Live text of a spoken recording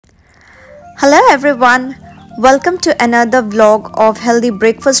Hello everyone, welcome to another vlog of healthy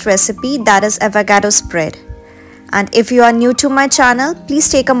breakfast recipe, that is avocado spread. And if you are new to my channel, please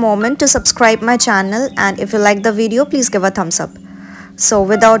take a moment to subscribe my channel, and if you like the video, please give a thumbs up. So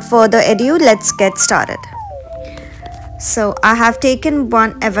without further ado, let's get started. So I have taken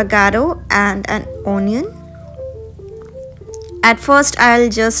one avocado and an onion. At first I'll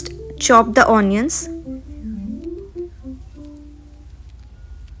just chop the onions.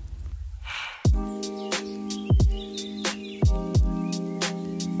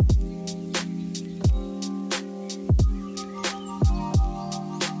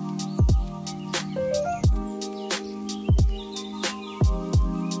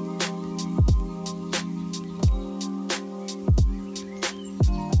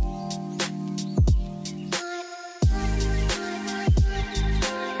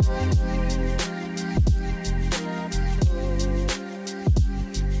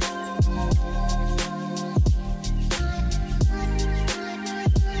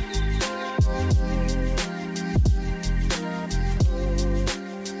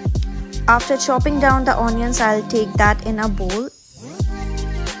 After chopping down the onions, I'll take that in a bowl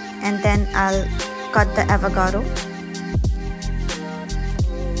and then I'll cut the avocado.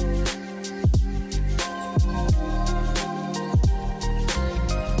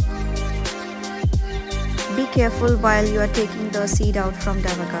 Be careful while you are taking the seed out from the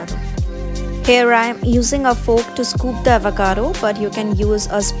avocado. Here I am using a fork to scoop the avocado, but you can use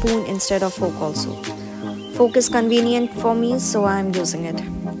a spoon instead of fork also. Fork is convenient for me, so I am using it.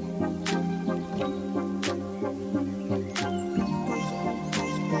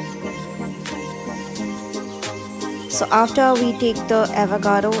 So after we take the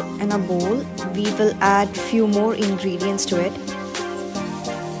avocado in a bowl, we will add few more ingredients to it.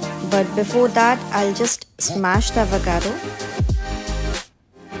 But before that, I'll just smash the avocado.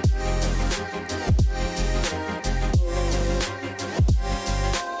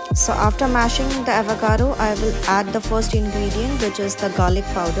 So after mashing the avocado, I will add the first ingredient, which is the garlic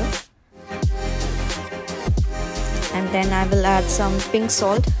powder. And then I will add some pink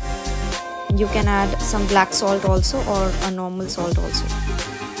salt. You can add some black salt also, or a normal salt also.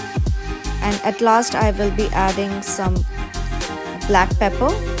 And at last I will be adding some black pepper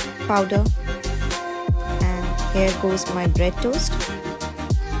powder. And here goes my bread toast.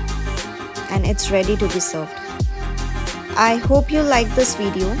 And it's ready to be served. I hope you like this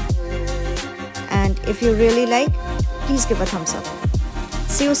video. And if you really like, please give a thumbs up.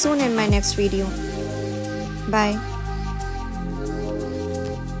 See you soon in my next video. Bye.